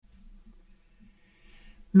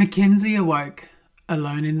Mackenzie awoke,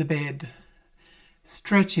 alone in the bed,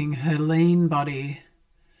 stretching her lean body,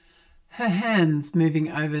 her hands moving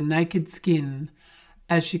over naked skin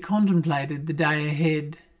as she contemplated the day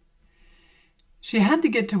ahead. She had to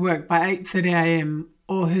get to work by 8:30 a.m.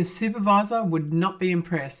 or her supervisor would not be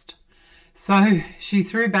impressed. So she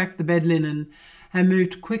threw back the bed linen and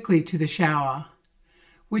moved quickly to the shower,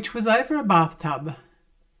 which was over a bathtub.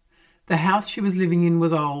 The house she was living in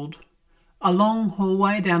was old, a long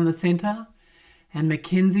hallway down the centre, and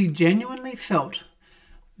Mackenzie genuinely felt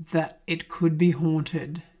that it could be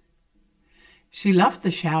haunted. She loved the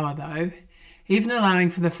shower though, even allowing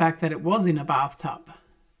for the fact that it was in a bathtub.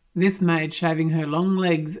 This made shaving her long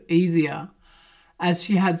legs easier, as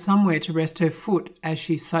she had somewhere to rest her foot as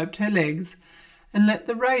she soaped her legs and let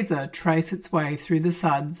the razor trace its way through the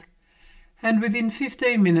suds, and within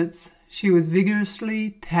 15 minutes she was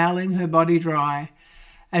vigorously toweling her body dry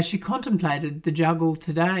as she contemplated the juggle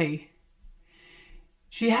today.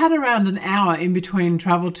 She had around an hour in between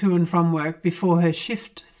travel to and from work before her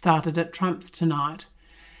shift started at Trump's tonight,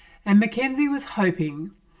 and Mackenzie was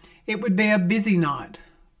hoping it would be a busy night.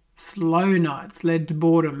 Slow nights led to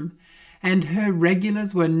boredom, and her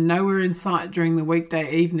regulars were nowhere in sight during the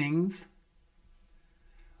weekday evenings.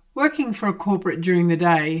 Working for a corporate during the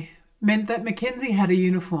day meant that Mackenzie had a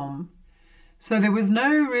uniform, so there was no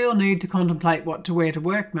real need to contemplate what to wear to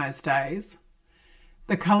work most days.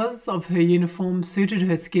 The colours of her uniform suited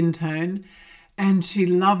her skin tone, and she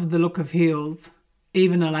loved the look of heels,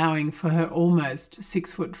 even allowing for her almost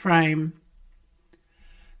 6-foot frame.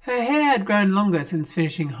 Her hair had grown longer since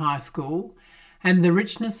finishing high school, and the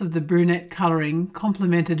richness of the brunette colouring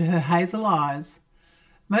complemented her hazel eyes,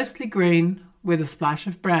 mostly green with a splash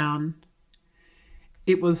of brown.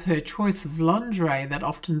 It was her choice of lingerie that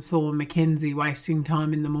often saw Mackenzie wasting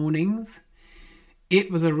time in the mornings. It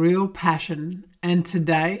was a real passion, and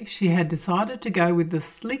today she had decided to go with the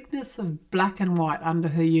sleekness of black and white under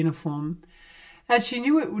her uniform, as she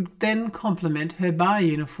knew it would then complement her bar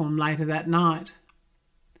uniform later that night.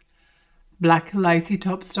 Black lacy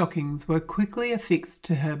top stockings were quickly affixed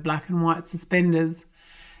to her black and white suspenders,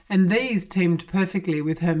 and these teamed perfectly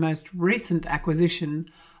with her most recent acquisition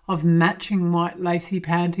of matching white lacy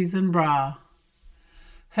panties and bra.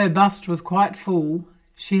 Her bust was quite full.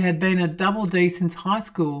 She had been a double D since high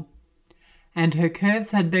school, and her curves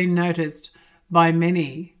had been noticed by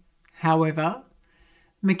many. However,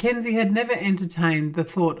 Mackenzie had never entertained the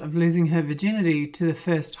thought of losing her virginity to the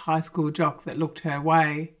first high school jock that looked her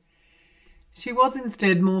way. She was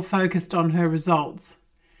instead more focused on her results,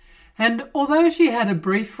 and although she had a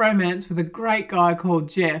brief romance with a great guy called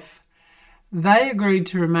Jeff, they agreed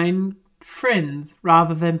to remain friends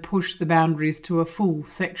rather than push the boundaries to a full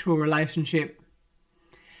sexual relationship.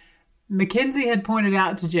 Mackenzie had pointed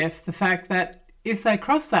out to Jeff the fact that if they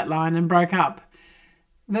crossed that line and broke up,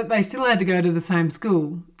 that they still had to go to the same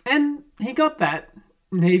school, and he got that,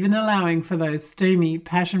 even allowing for those steamy,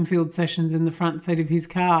 passion-filled sessions in the front seat of his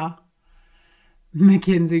car.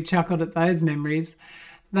 Mackenzie chuckled at those memories.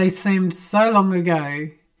 They seemed so long ago,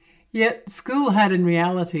 yet school had in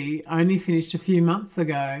reality only finished a few months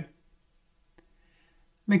ago.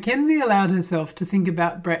 Mackenzie allowed herself to think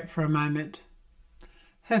about Brett for a moment.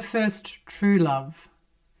 Her first true love.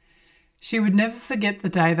 She would never forget the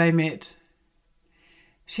day they met.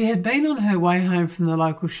 She had been on her way home from the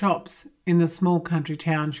local shops in the small country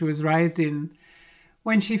town she was raised in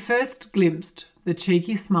when she first glimpsed the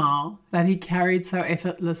cheeky smile that he carried so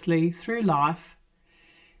effortlessly through life.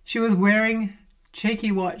 She was wearing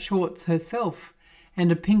cheeky white shorts herself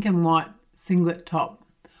and a pink and white singlet top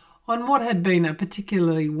on what had been a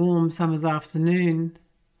particularly warm summer's afternoon.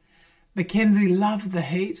 Mackenzie loved the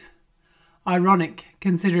heat. Ironic,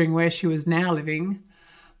 considering where she was now living.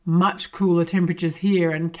 Much cooler temperatures here,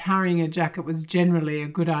 and carrying a jacket was generally a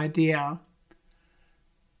good idea.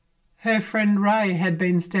 Her friend Ray had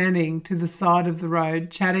been standing to the side of the road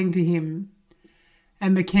chatting to him,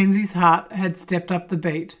 and Mackenzie's heart had stepped up the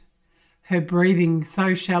beat, her breathing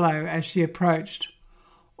so shallow as she approached,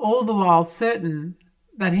 all the while certain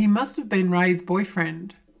that he must have been Ray's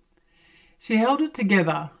boyfriend. She held it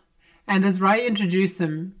together, and as Ray introduced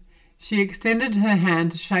them, she extended her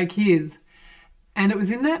hand to shake his, and it was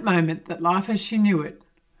in that moment that life as she knew it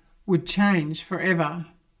would change forever.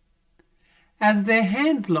 As their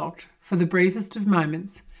hands locked for the briefest of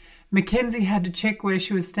moments, Mackenzie had to check where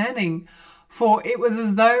she was standing, for it was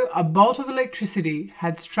as though a bolt of electricity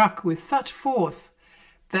had struck with such force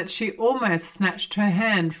that she almost snatched her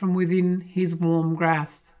hand from within his warm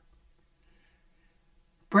grasp.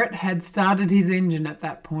 Brett had started his engine at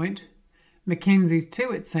that point, Mackenzie's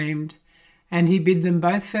too it seemed, and he bid them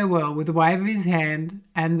both farewell with a wave of his hand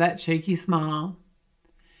and that cheeky smile.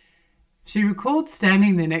 She recalled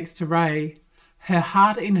standing there next to Ray, her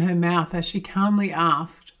heart in her mouth as she calmly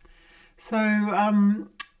asked, "So,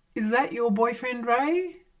 is that your boyfriend,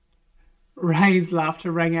 Ray?" Ray's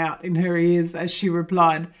laughter rang out in her ears as she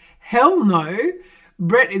replied, "Hell no!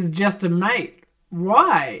 Brett is just a mate.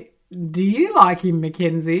 Why? Do you like him,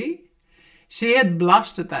 Mackenzie?" She had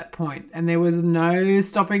blushed at that point, and there was no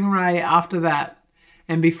stopping Ray after that.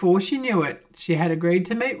 And before she knew it, she had agreed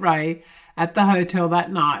to meet Ray at the hotel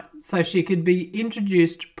that night so she could be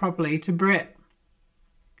introduced properly to Brett.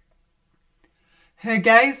 Her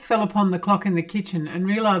gaze fell upon the clock in the kitchen, and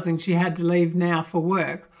realising she had to leave now for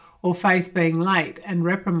work or face being late and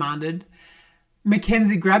reprimanded,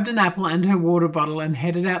 Mackenzie grabbed an apple and her water bottle and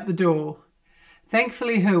headed out the door.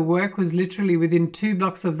 Thankfully, her work was literally within 2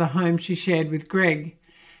 blocks of the home she shared with Greg,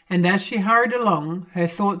 and as she hurried along, her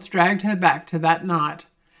thoughts dragged her back to that night.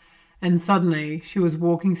 And suddenly she was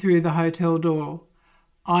walking through the hotel door,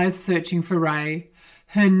 eyes searching for Ray,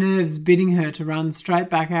 her nerves bidding her to run straight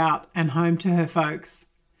back out and home to her folks.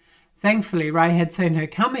 Thankfully, Ray had seen her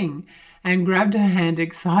coming and grabbed her hand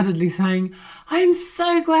excitedly, saying, "I am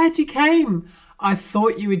so glad you came. I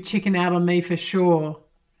thought you would chicken out on me for sure."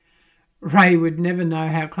 Ray would never know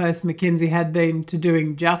how close Mackenzie had been to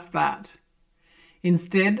doing just that.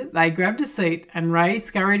 Instead, they grabbed a seat and Ray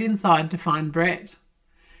scurried inside to find Brett.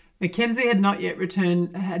 Mackenzie had not yet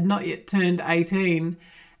turned 18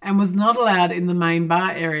 and was not allowed in the main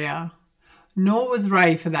bar area, nor was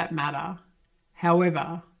Ray for that matter.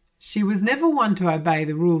 However, she was never one to obey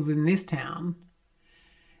the rules in this town.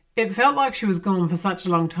 It felt like she was gone for such a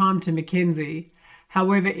long time to Mackenzie.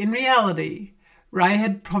 However, in reality, Ray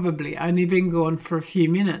had probably only been gone for a few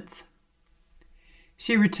minutes.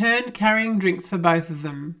 She returned carrying drinks for both of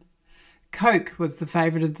them. Coke was the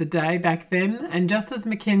favourite of the day back then, and just as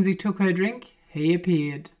Mackenzie took her drink, he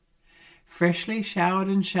appeared. Freshly showered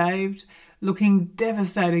and shaved, looking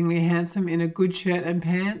devastatingly handsome in a good shirt and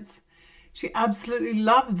pants. She absolutely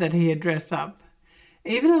loved that he had dressed up,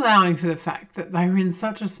 even allowing for the fact that they were in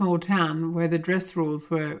such a small town where the dress rules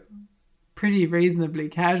were pretty reasonably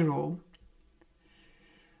casual.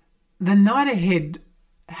 The night ahead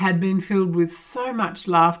had been filled with so much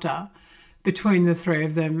laughter between the three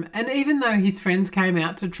of them, and even though his friends came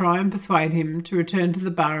out to try and persuade him to return to the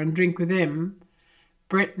bar and drink with them,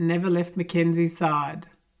 Brett never left Mackenzie's side.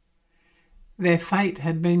 Their fate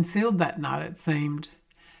had been sealed that night, it seemed,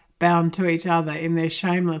 bound to each other in their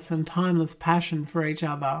shameless and timeless passion for each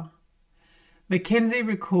other. Mackenzie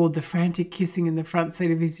recalled the frantic kissing in the front seat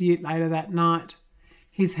of his ute later that night,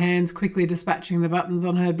 his hands quickly dispatching the buttons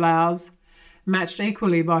on her blouse, matched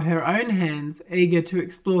equally by her own hands, eager to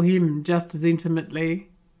explore him just as intimately.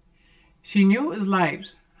 She knew it was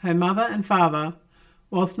late. Her mother and father,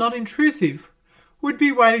 whilst not intrusive, would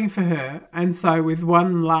be waiting for her, and so with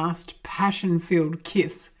one last passion-filled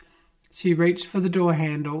kiss, she reached for the door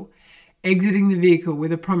handle, exiting the vehicle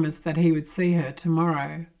with a promise that he would see her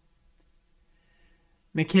tomorrow.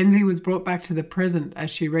 Mackenzie was brought back to the present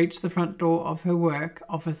as she reached the front door of her work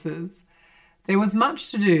offices. There was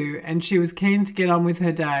much to do, and she was keen to get on with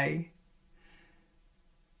her day.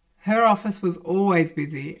 Her office was always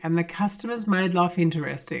busy, and the customers made life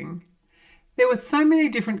interesting. There were so many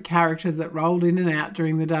different characters that rolled in and out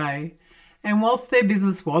during the day, and whilst their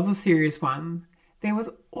business was a serious one, there was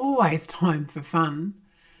always time for fun.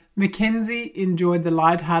 Mackenzie enjoyed the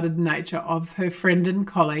light-hearted nature of her friend and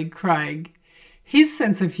colleague Craig. His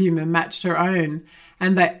sense of humour matched her own,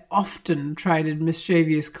 and they often traded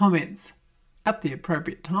mischievous comments. At the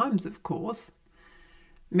appropriate times, of course.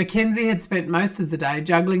 Mackenzie had spent most of the day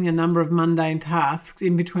juggling a number of mundane tasks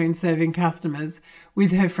in between serving customers,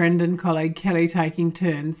 with her friend and colleague Kelly taking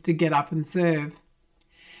turns to get up and serve.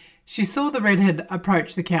 She saw the redhead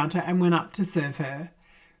approach the counter and went up to serve her,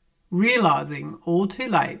 realising all too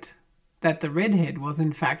late that the redhead was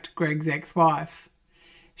in fact Greg's ex-wife.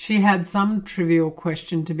 She had some trivial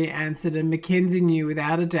question to be answered, and Mackenzie knew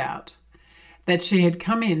without a doubt that she had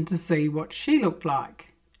come in to see what she looked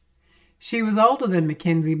like. She was older than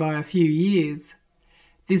Mackenzie by a few years.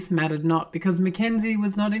 This mattered not, because Mackenzie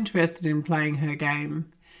was not interested in playing her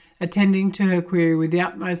game, attending to her query with the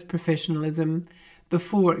utmost professionalism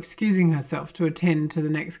before excusing herself to attend to the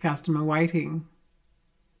next customer waiting.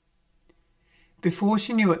 Before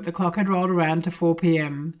she knew it, the clock had rolled around to 4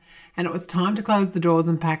 p.m, and it was time to close the doors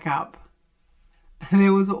and pack up.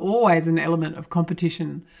 There was always an element of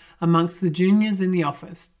competition amongst the juniors in the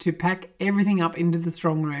office to pack everything up into the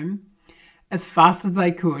strong room as fast as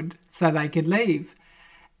they could so they could leave.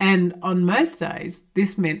 And on most days,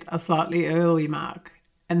 this meant a slightly early mark,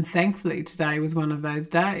 and thankfully today was one of those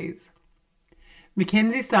days.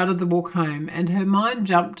 Mackenzie started the walk home and her mind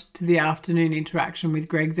jumped to the afternoon interaction with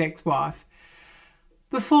Greg's ex-wife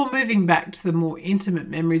before moving back to the more intimate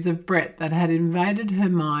memories of Brett that had invaded her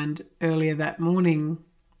mind earlier that morning.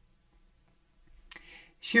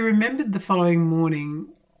 She remembered the following morning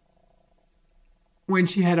when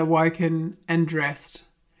she had awoken and dressed,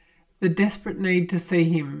 the desperate need to see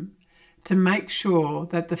him, to make sure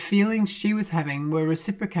that the feelings she was having were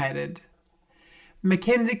reciprocated.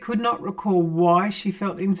 Mackenzie could not recall why she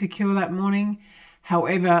felt insecure that morning.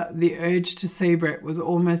 However, the urge to see Brett was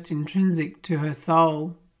almost intrinsic to her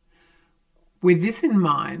soul. With this in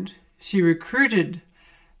mind, she recruited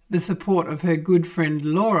the support of her good friend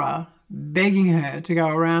Laura, begging her to go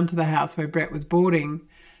around to the house where Brett was boarding,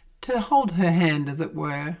 to hold her hand, as it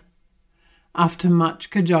were. After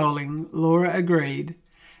much cajoling, Laura agreed,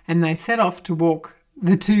 and they set off to walk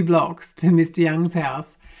the 2 blocks to Mr. Young's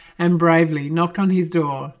house and bravely knocked on his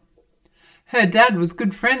door. Her dad was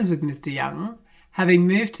good friends with Mr. Young. Having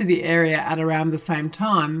moved to the area at around the same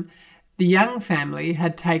time, the Young family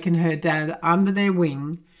had taken her dad under their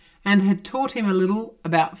wing and had taught him a little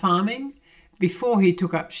about farming before he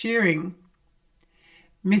took up shearing.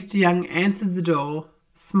 Mr. Young answered the door,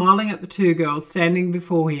 smiling at the 2 girls standing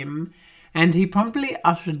before him, and he promptly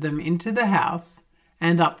ushered them into the house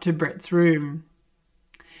and up to Brett's room.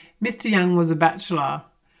 Mr. Young was a bachelor,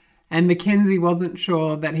 and Mackenzie wasn't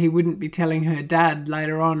sure that he wouldn't be telling her dad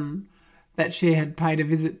later on that she had paid a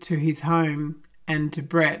visit to his home and to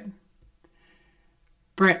Brett.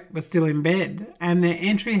 Brett was still in bed, and their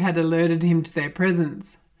entry had alerted him to their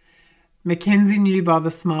presence. Mackenzie knew by the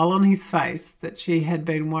smile on his face that she had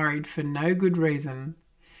been worried for no good reason.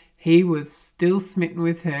 He was still smitten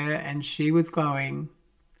with her and she was glowing.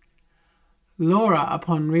 Laura,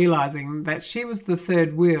 upon realising that she was the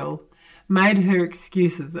third wheel, made her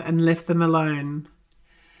excuses and left them alone.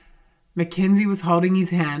 Mackenzie was holding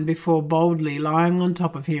his hand before boldly lying on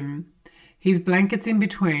top of him, his blankets in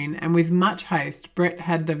between, and with much haste Brett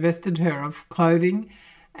had divested her of clothing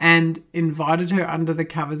and invited her under the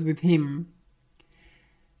covers with him.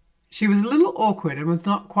 She was a little awkward and was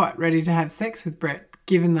not quite ready to have sex with Brett,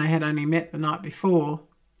 given they had only met the night before.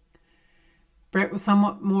 Brett was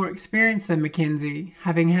somewhat more experienced than Mackenzie,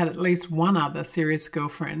 having had at least one other serious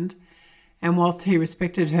girlfriend, and whilst he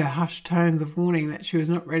respected her hushed tones of warning that she was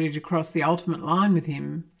not ready to cross the ultimate line with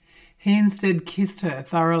him, he instead kissed her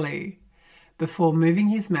thoroughly, before moving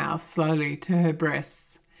his mouth slowly to her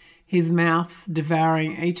breasts, his mouth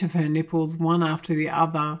devouring each of her nipples one after the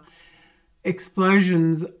other,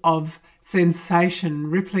 explosions of sensation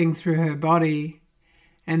rippling through her body,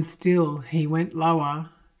 and still he went lower.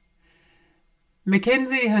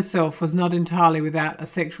 Mackenzie herself was not entirely without a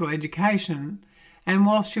sexual education, and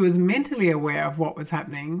whilst she was mentally aware of what was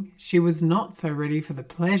happening, she was not so ready for the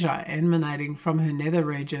pleasure emanating from her nether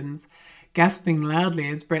regions, gasping loudly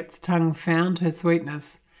as Brett's tongue found her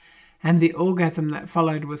sweetness, and the orgasm that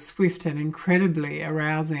followed was swift and incredibly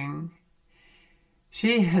arousing.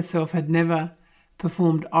 She herself had never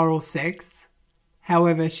performed oral sex.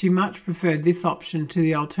 However, she much preferred this option to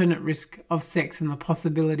the alternate risk of sex and the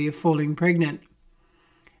possibility of falling pregnant.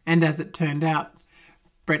 And as it turned out,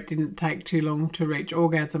 Brett didn't take too long to reach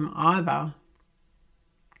orgasm either.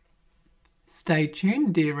 Stay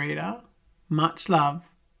tuned, dear reader. Much love,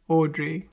 Audrey.